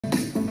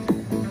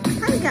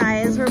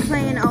Guys, we're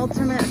playing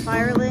Ultimate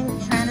Firelink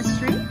China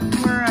Street.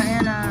 We're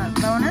in a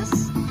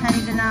bonus,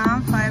 penny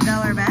denom,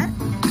 $5 bet.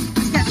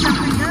 Let's get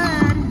something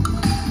good.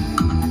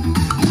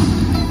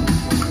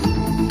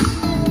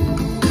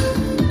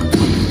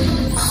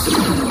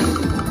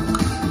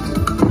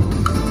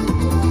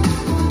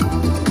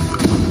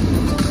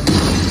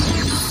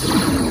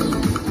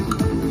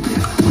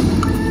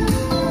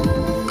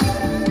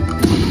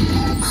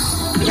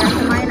 We got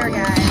the minor,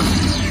 guys.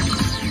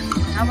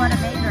 How about a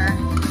major?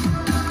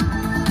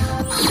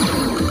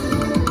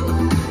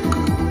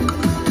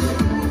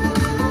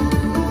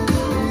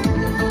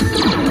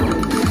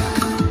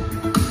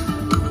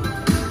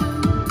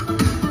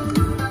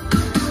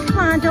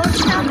 Don't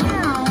stop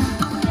now.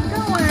 Keep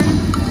going.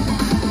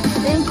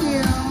 Thank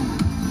you.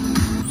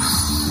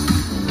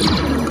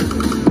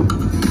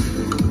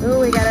 Ooh,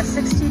 we got a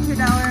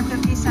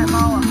 $62.50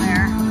 ball up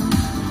there.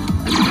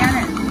 Let's get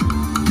it.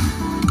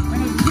 We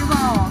need 2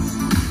 balls.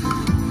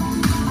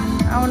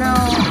 Oh no.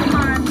 Come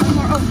on. One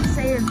more. Oh,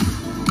 save.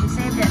 We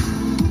saved it.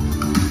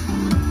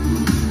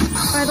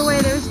 By the way,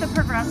 there's the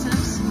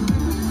progressives.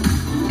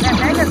 That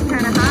mega's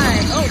kind of high.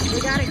 Oh, we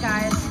got it,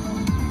 guys.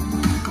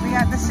 We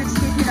got the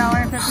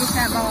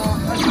 $62.50 ball.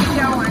 Let's keep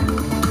going.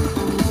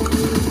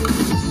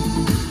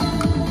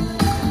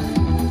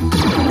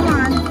 Come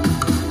on.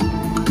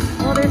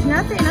 Well, there's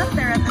nothing up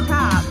there at the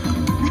top.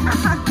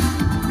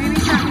 Maybe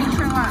something will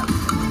show up.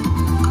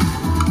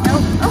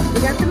 Nope. Oh, we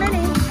got the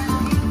mini.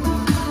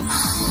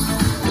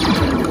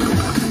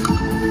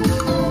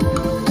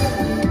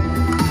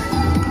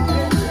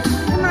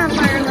 Come on,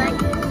 Firelink.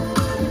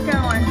 Keep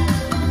going.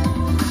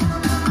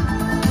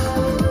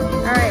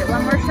 All right,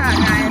 one more shot,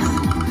 guys.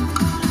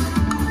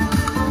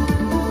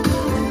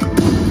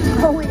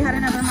 Oh, we got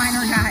another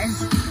minor,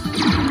 guys.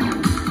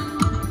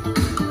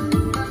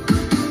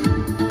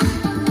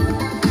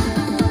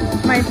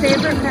 My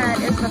favorite bet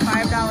is the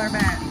 $5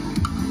 bet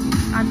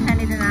on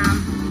penny denom.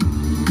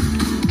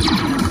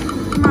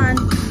 Come on.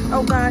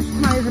 Oh gosh,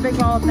 come on, there's a big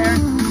ball up there.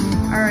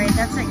 All right,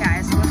 that's it,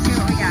 guys. Let's see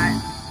what we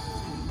got.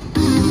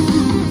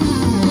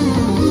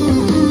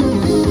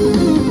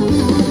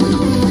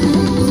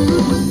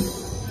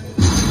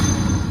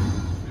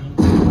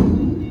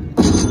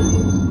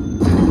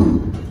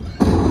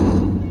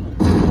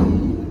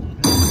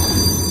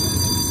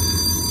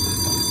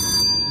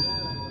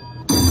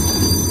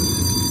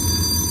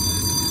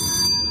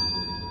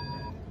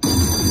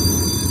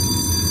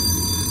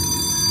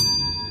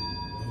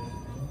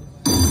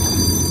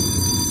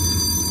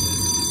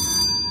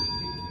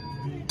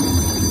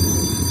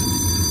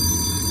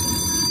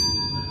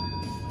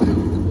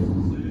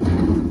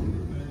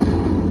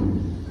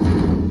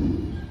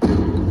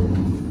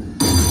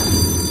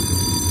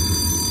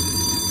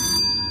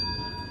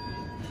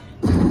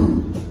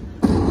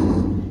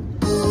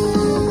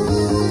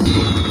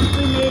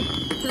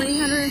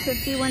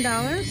 $51.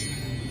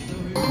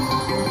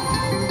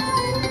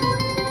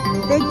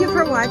 Thank you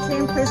for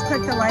watching. Please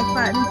click the like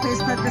button. Please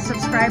click the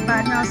subscribe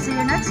button. I'll see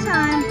you next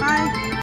time. Bye.